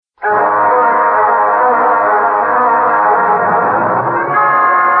I'm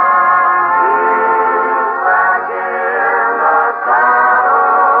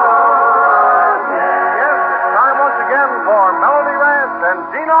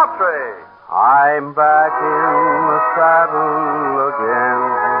back in the saddle again,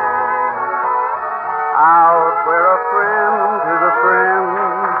 out where a friend is a friend,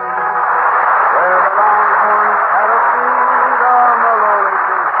 where the longhorns had a feed on the lonely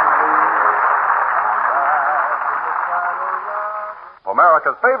Dixie. I'm back in the saddle again.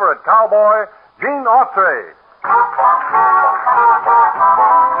 America's favorite cowboy, Gene Autry.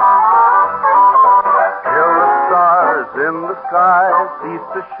 Till the stars in the sky cease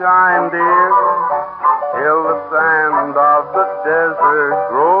to shine, dear, till the sand of the desert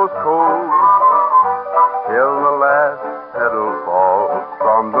grows cold, till the last petal falls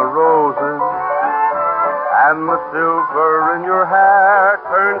from the roses, and the silver in your hair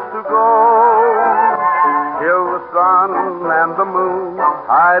turns to gold, till the sun and the moon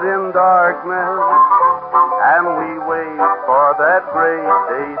hide in darkness, and we wait for that great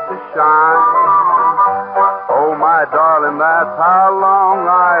day to shine. Oh, my darling, that's how long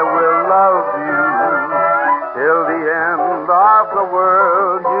I will love you. Till the end of the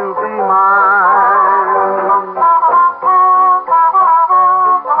world, you'll be mine.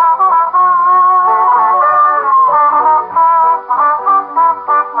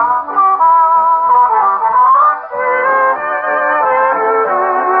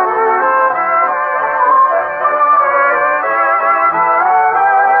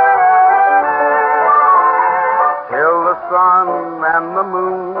 And the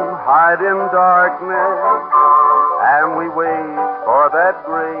moon hide in darkness, and we wait for that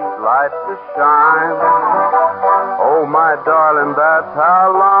great light to shine. Oh, my darling, that's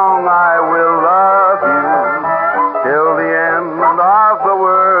how long I will love you. Till the end of the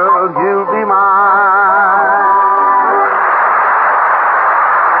world, you'll be mine.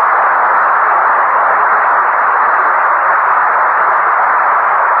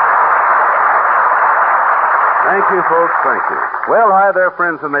 Thank you, folks. Thank you. Well, hi there,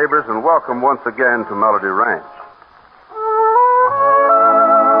 friends and neighbors, and welcome once again to Melody Ranch.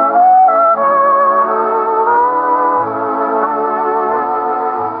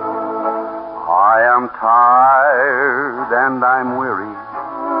 I am tired and I'm weary,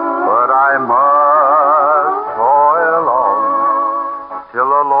 but I must toil on till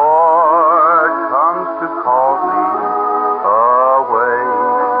the Lord comes to call me away.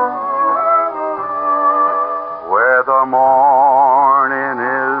 Where the morning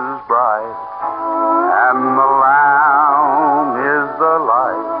is bright and the lamb is the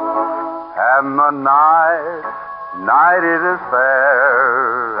light, and the night it is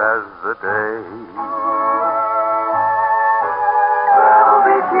fair as the day. There'll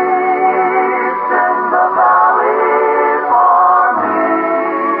be peace in the valley for me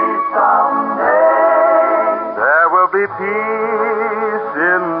someday. There will be peace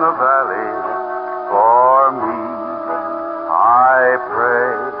in the valley for me, I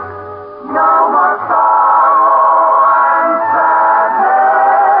pray. No more sorrow and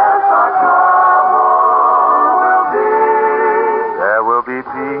sadness or trouble will be. There will be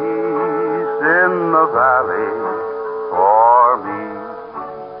peace in the valley for me.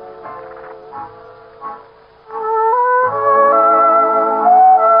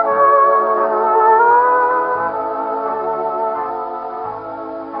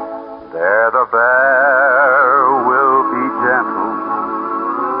 There the bear will be gentle,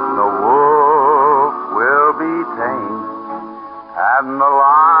 the wolf will be tame, and the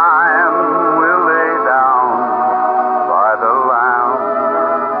lion will lay down by the lamb.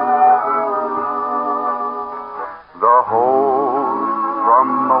 The host from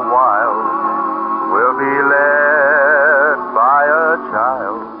the wild will be led by a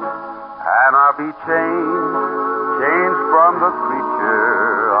child, and I'll be changed from the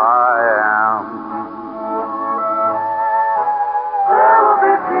creature I am. There will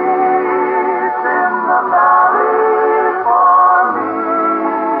be peace in the valley for me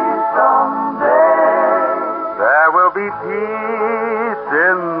someday. There will be peace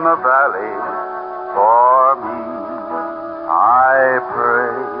in the valley for me, I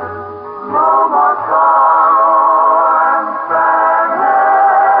pray. No more sorrow and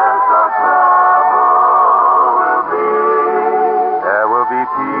sadness or trouble will be. There will be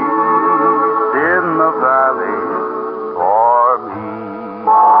peace in the valley for me.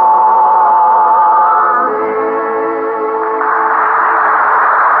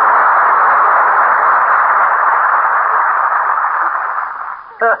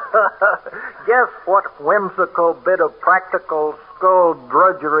 Guess what whimsical bit of practical skull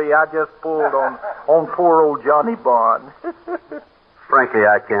drudgery I just pulled on poor old Johnny Bond. Frankly,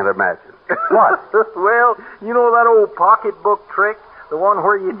 I can't imagine. What? Well, you know that old pocketbook trick? The one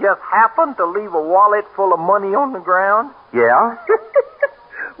where you just happen to leave a wallet full of money on the ground? Yeah?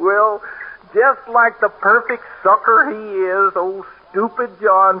 Well, just like the perfect sucker he is, old stupid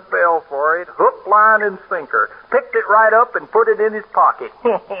John fell for it, hook, line, and sinker. Picked it right up and put it in his pocket.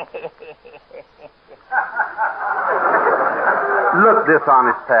 Look,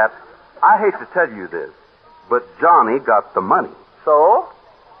 dishonest Pat, I hate to tell you this, but Johnny got the money. So?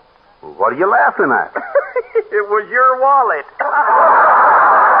 Well, what are you laughing at? It was your wallet.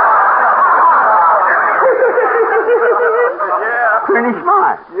 Yeah. Pretty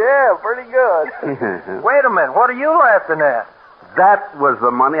smart. Yeah, pretty good. Wait a minute, what are you laughing at? That was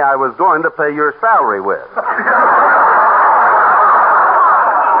the money I was going to pay your salary with.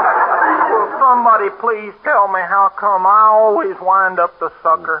 Will somebody please tell me how come I always wind up the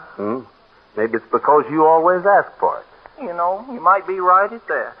sucker? Maybe it's because you always ask for it. You know, you might be right at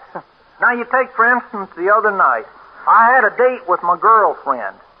that. Now, you take, for instance, the other night. I had a date with my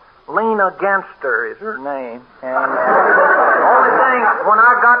girlfriend. Lena Genster is her name. And the only thing, when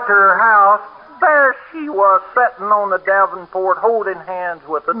I got to her house, there she was sitting on the Davenport holding hands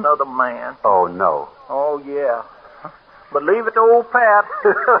with another man. Oh, no. Oh, yeah. But leave it to old Pat.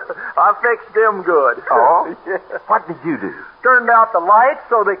 I fixed them good. Oh? Yeah. What did you do? Turned out the lights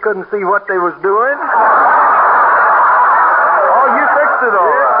so they couldn't see what they was doing. Oh, you fixed it all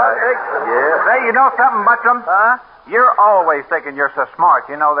right. I fixed it. Yeah. Say, you know something, Buttram? Huh? You're always thinking you're so smart.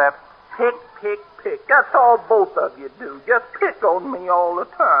 You know that? Pick, pick, pick. That's all both of you do. Just pick on me all the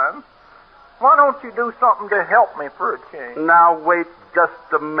time. Why don't you do something to help me for a change? Now, wait just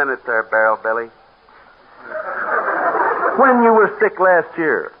a minute there, Barrel Belly. When you were sick last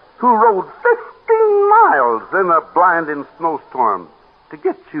year, who rode 15 miles in a blinding snowstorm to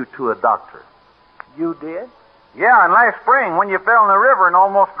get you to a doctor? You did? Yeah, and last spring when you fell in the river and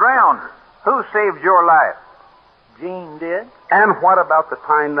almost drowned. Who saved your life? Gene did. And what about the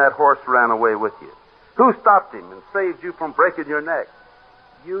time that horse ran away with you? Who stopped him and saved you from breaking your neck?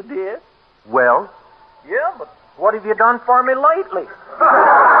 You did? Well? Yeah, but what have you done for me lately?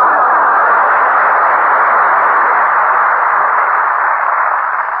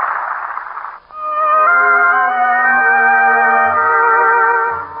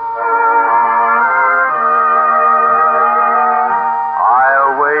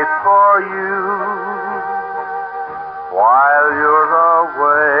 I'll wait for you while you're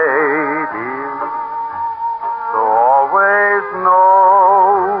away, dear. So always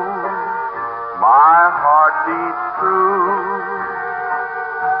know my heart beats true.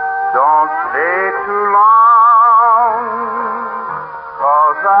 Don't stay too long,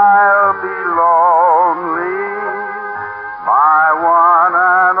 'cause I'll be lonely, my one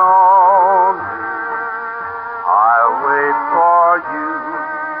and only. I'll wait for you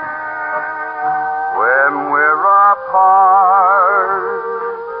when we're apart.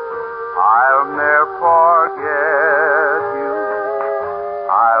 I'll never forget you.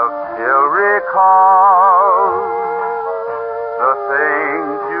 I'll still recall the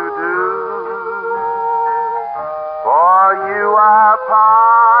things you do. For you I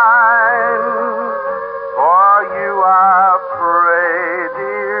pine, for you I pray,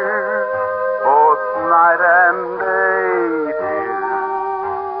 dear, both night and day, dear.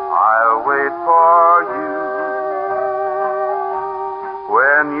 I'll wait for you.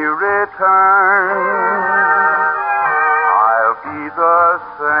 When you return, I'll be the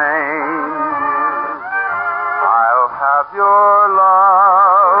same, dear. I'll have your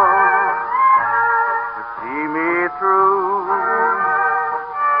love to see me through.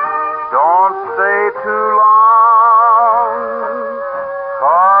 Don't stay too long,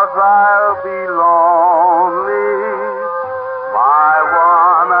 'cause I'll be lonely, my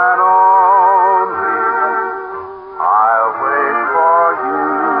one and only. I'll wait for you.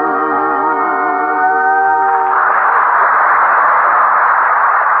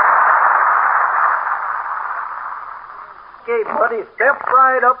 Okay, buddy, step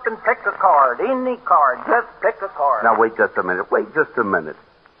right up and pick a card. Any card. Just pick a card. Now, wait just a minute. Wait just a minute.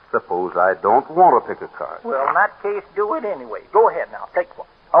 Suppose I don't want to pick a card. Well, in that case, do it anyway. Go ahead now. Take one.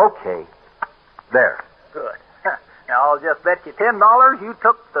 Okay. There. Good. Now, I'll just bet you $10 you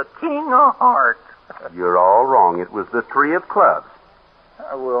took the King of Hearts. You're all wrong. It was the 3 of clubs.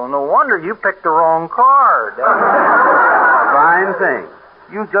 Well, no wonder you picked the wrong card. Fine thing.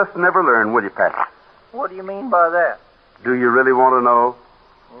 You just never learn, will you, Pat? What do you mean by that? Do you really want to know?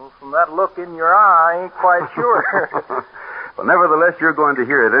 Well, from that look in your eye, I ain't quite sure. Well, nevertheless, you're going to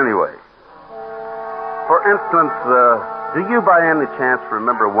hear it anyway. For instance, do you by any chance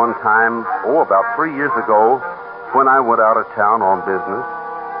remember one time, about 3 years ago, when I went out of town on business?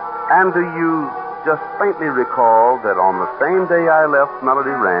 And do you just faintly recall that on the same day I left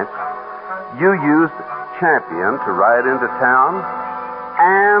Melody Ranch, you used Champion to ride into town?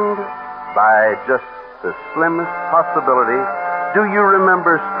 And by just the slimmest possibility, do you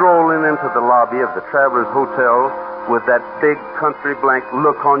remember strolling into the lobby of the Travelers Hotel with that big country blank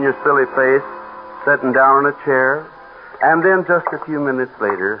look on your silly face, sitting down in a chair, and then just a few minutes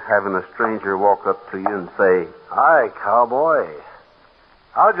later having a stranger walk up to you and say, "Hi, cowboy.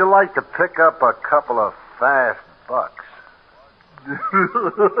 How'd you like to pick up a couple of fast bucks?"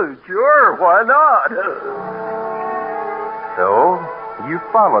 Sure, why not? So, you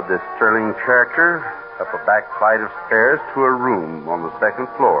followed this sterling character up a back flight of stairs to a room on the second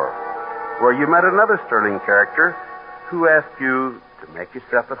floor, where you met another sterling character who asked you to make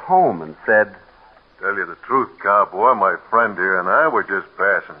yourself at home and said, "Tell you the truth, cowboy, my friend here and I were just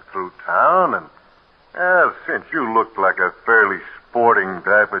passing through town, and since you looked like a fairly sporting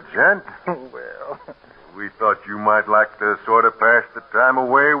type of gent, Well, we thought you might like to sort of pass the time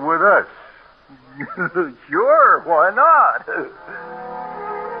away with us." sure, why not?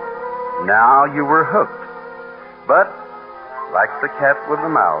 Now you were hooked. But, like the cat with the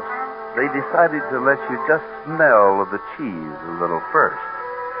mouse, they decided to let you just smell of the cheese a little first.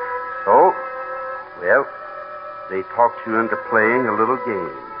 So, they talked you into playing a little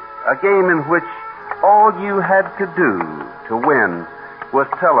game. A game in which all you had to do to win was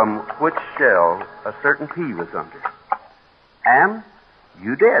tell them which shell a certain pea was under. And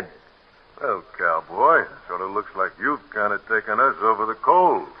you did. Well, cowboy, sort of looks like you've kind of taken us over the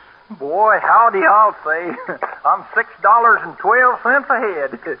coals. Boy, howdy, I'll say. I'm $6.12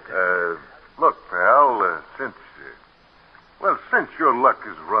 ahead. Look, pal, since your luck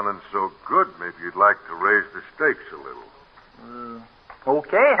is running so good, maybe you'd like to raise the stakes a little.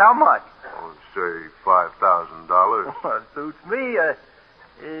 Okay, how much? Oh, say $5,000. Well, suits me.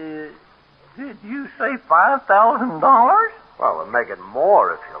 Did you say $5,000? Well, we'll make it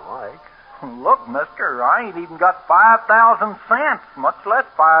more if you like. Look, mister, I ain't even got 5,000 cents, much less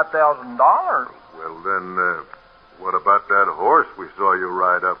 $5,000. Well, then, what about that horse we saw you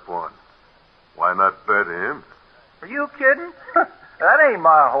ride up on? Why not bet him? Are you kidding? That ain't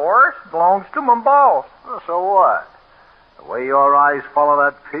my horse. Belongs to my boss. Well, so what? The way your eyes follow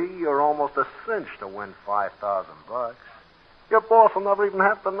that pea, you're almost a cinch to win $5,000. Your boss will never even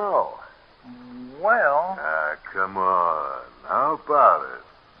have to know. Well, Ah, come on. How about it?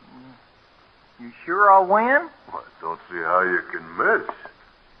 you sure I'll win? Well, I don't see how you can miss.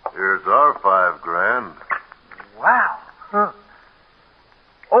 Here's our $5,000. Wow. Huh.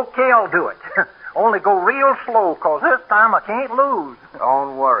 Okay, I'll do it. Only go real slow, 'cause this time I can't lose.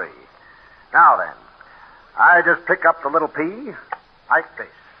 Don't worry. Now then, I just pick up the little pea like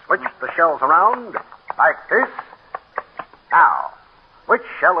this. Switch the shells around like this. Now, which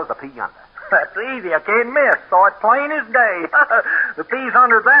shell is the pea under? That's easy. I can't miss. Saw it plain as day. The pea's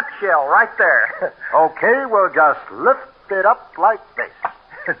under that shell right there. Okay, we'll just lift it up like this.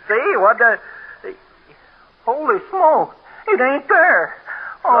 See? What the... Holy smoke. It ain't there.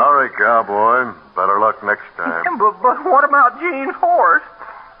 Oh. Sorry, cowboy. Better luck next time. But what about Gene's horse?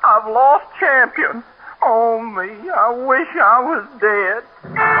 I've lost Champion. Oh, me. I wish I was dead.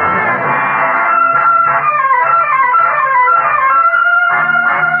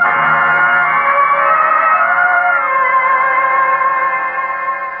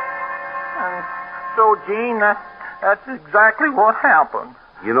 So, Gene, that's exactly what happened.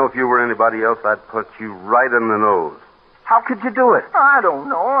 You know, if you were anybody else, I'd punch you right in the nose. How could you do it? I don't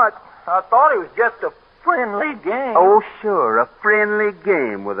know. I thought it was just a friendly game. Oh, sure, a friendly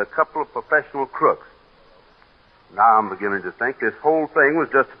game with a couple of professional crooks. Now I'm beginning to think this whole thing was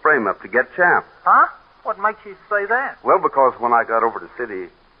just a frame-up to get Champ. Huh? What makes you say that? Well, because when I got over to the city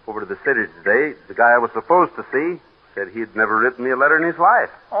today, the guy I was supposed to see said he'd never written me a letter in his life.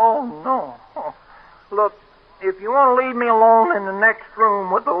 Oh, no. Oh. Look, if you want to leave me alone in the next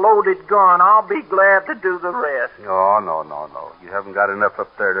room with a loaded gun, I'll be glad to do the rest. No. You haven't got enough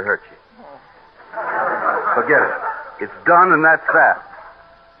up there to hurt you. Forget it. It's done, and that's that.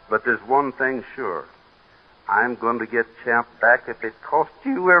 But there's one thing sure. I'm going to get Champ back if it costs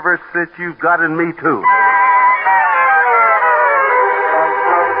you every cent you've got in me, too.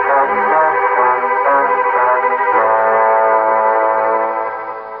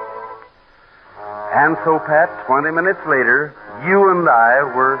 And so, Pat, 20 minutes later, you and I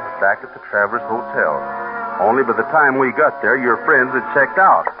were back at the Travelers Hotel. Only by the time we got there, your friends had checked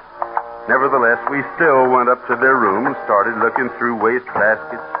out. Nevertheless, we still went up to their room and started looking through waste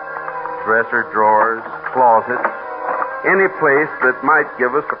baskets, dresser drawers, closets, any place that might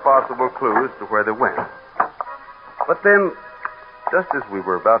give us a possible clue as to where they went. But then, just as we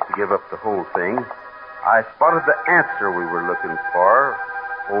were about to give up the whole thing, I spotted the answer we were looking for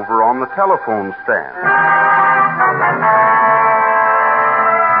over on the telephone stand.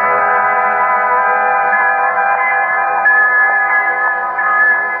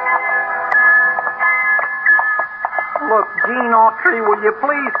 Look, Gene Autry, will you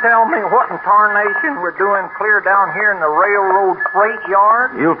please tell me what in tarnation we're doing clear down here in the railroad freight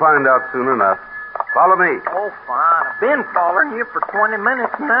yard? You'll find out soon enough. Follow me. Oh, fine. I've been following you for 20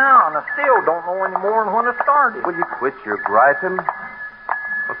 minutes now, and I still don't know any more than when I started. Will you quit your griping?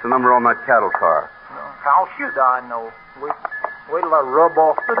 What's the number on that cattle car? How should I know? Wait till I rub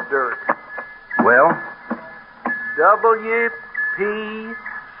off the dirt. Well?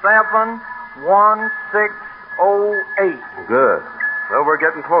 WP71608. Good. Well, we're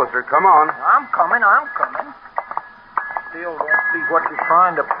getting closer. Come on. I'm coming. Still don't see what you're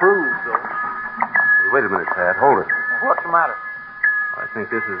trying to prove, though. Hey, wait a minute, Pat. Hold it. What's the matter? I think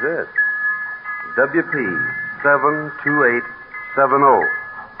this is it. WP72870.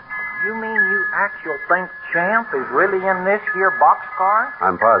 You mean you actually think Champ is really in this here boxcar?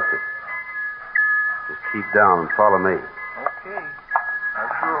 I'm positive. Just keep down and follow me. Okay. I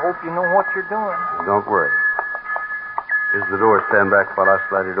sure hope you know what you're doing. Don't worry. Here's the door. Stand back while I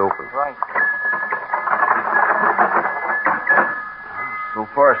slide it open. Right. So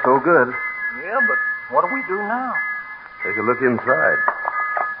far, so good. Yeah, but what do we do now? Take a look inside.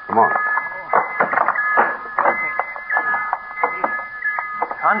 Come on.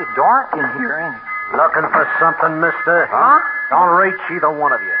 Kind of dark in here, ain't it? Looking for something, mister? Huh? Don't reach either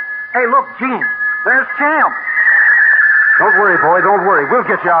one of you. Hey, look, Gene. There's Champ. Don't worry, boy. Don't worry. We'll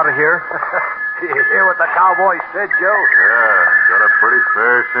get you out of here. You hear what the cowboy said, Joe? Yeah, got a pretty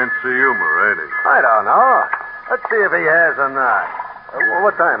fair sense of humor, ain't he? I don't know. Let's see if he has or not.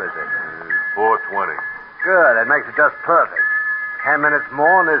 What time is it? 4:20. Good. That makes it just perfect. 10 minutes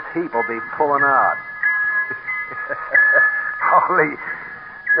more and this heap will be pulling out. Only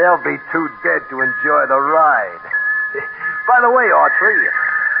they'll be too dead to enjoy the ride. By the way, Autry,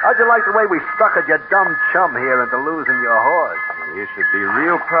 how'd you like the way we suckered your dumb chum here into losing your horse? You should be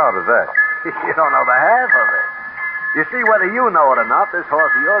real proud of that. You don't know the half of it. You see, whether you know it or not, this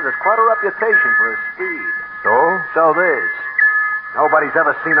horse of yours has quite a reputation for his speed. So? So this. Nobody's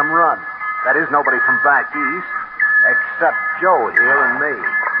ever seen him run. That is, nobody from back east, except Joe here and me.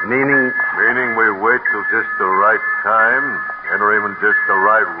 Meaning? Meaning we wait till just the right time, enter him in just the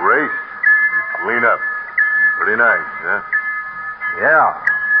right race, and clean up. Pretty nice, huh? Yeah.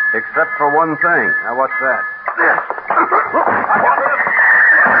 Except for one thing. Now, what's that?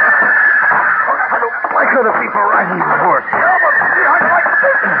 Why could the people riding the horse?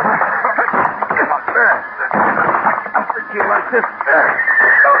 I'll stick you like this.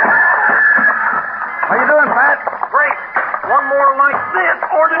 How you doing, Pat? Great. One more like this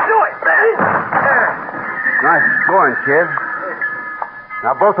or to do it. There. Nice going, kid.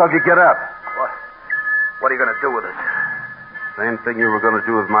 Now, both of you get up. What are you going to do with us? Same thing you were going to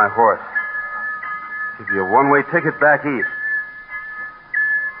do with my horse. Give you a one-way ticket back east.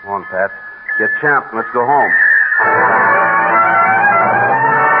 Come on, Pat. Get Champ and let's go home.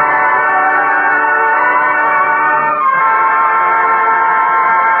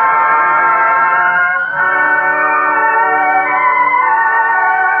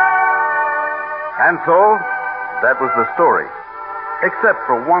 And so, that was the story. Except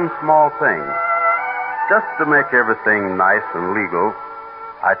for one small thing. Just to make everything nice and legal,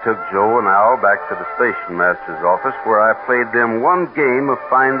 I took Joe and Al back to the station master's office where I played them one game of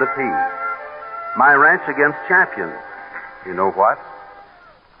Find the Pea. My ranch against champions. You know what?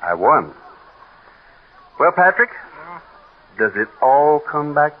 I won. Well, Patrick, does it all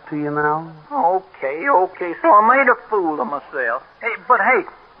come back to you now? Okay. So I made a fool of myself. But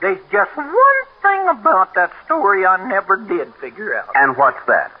there's just one thing about that story I never did figure out. And what's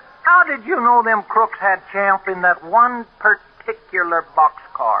that? How did you know them crooks had Champ in that one particular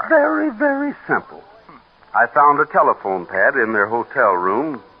boxcar? Very, very simple. I found a telephone pad in their hotel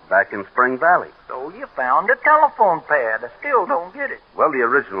room back in Spring Valley. So you found a telephone pad. I still don't get it. Well, the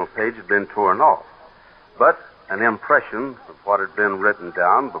original page had been torn off. But an impression of what had been written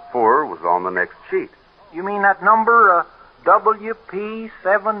down before was on the next sheet. You mean that number,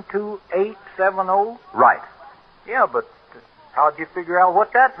 WP72870? Right. Yeah, but how'd you figure out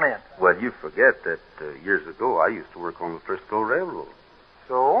what that meant? Well, you forget that years ago I used to work on the Frisco Railroad.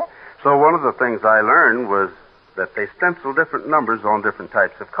 So? So one of the things I learned was that they stencil different numbers on different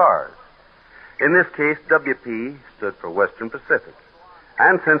types of cars. In this case, WP stood for Western Pacific.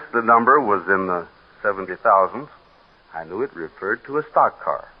 And since the number was in the 70,000th, I knew it referred to a stock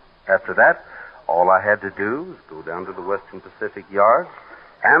car. After that, all I had to do was go down to the Western Pacific Yard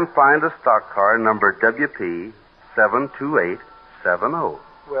and find a stock car number WP 72870.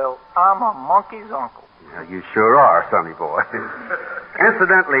 Well, I'm a monkey's uncle. Yeah, you sure are, sonny boy.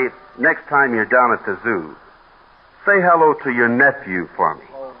 Incidentally, next time you're down at the zoo, say hello to your nephew for me.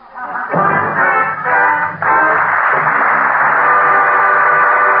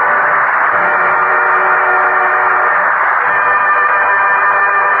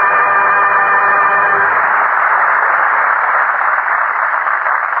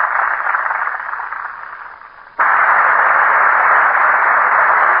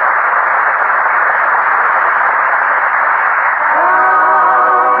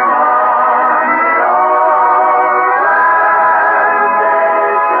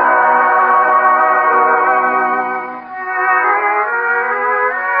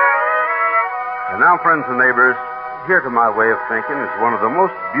 Now, friends and neighbors, here to my way of thinking is one of the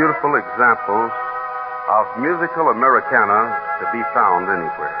most beautiful examples of musical Americana to be found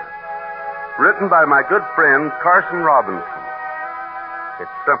anywhere. Written by my good friend Carson Robinson.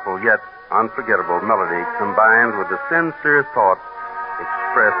 Its simple yet unforgettable melody combined with the sincere thought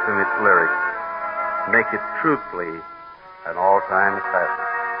expressed in its lyrics make it truthfully an all-time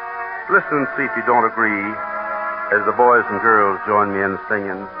classic. Listen and see if you don't agree as the boys and girls join me in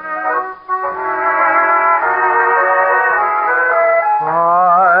singing.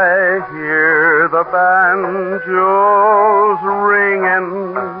 I hear the banjos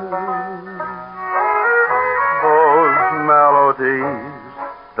ringing, those melodies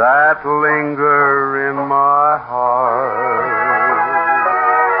that linger in my heart.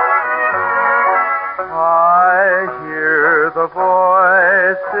 I hear the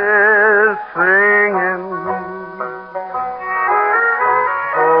voices singing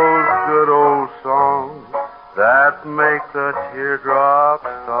those good old songs that make the teardrops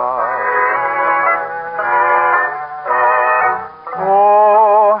start.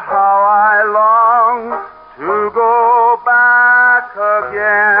 Oh, how I long to go back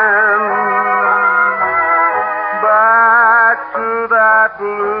again, back to that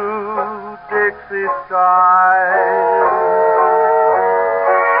blue Dixie sky,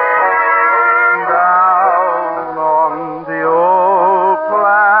 down on the old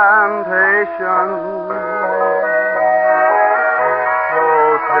plantation.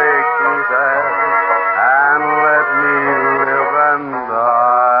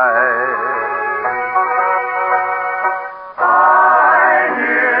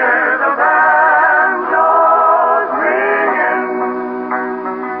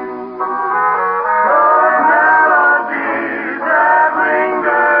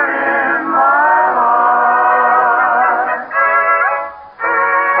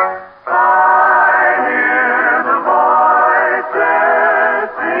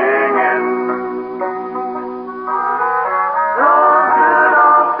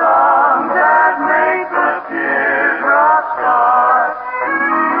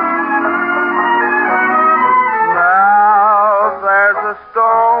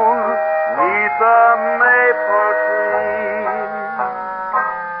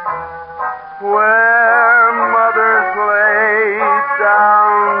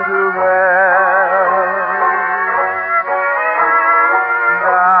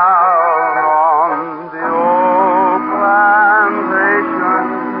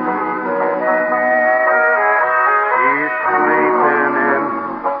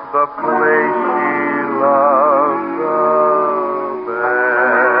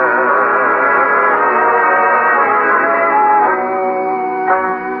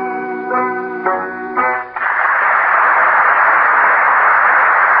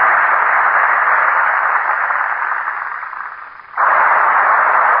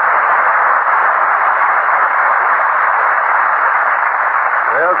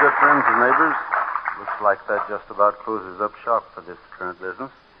 Well, good friends and neighbors, looks like that just about closes up shop for this current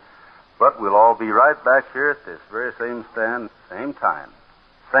business. But we'll all be right back here at this very same stand, same time,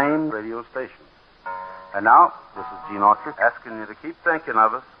 same radio station. And now, this is Gene Autry asking you to keep thinking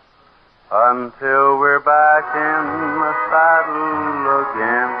of us until we're back in the saddle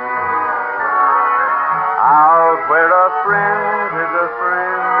again. Out where a friend is a friend.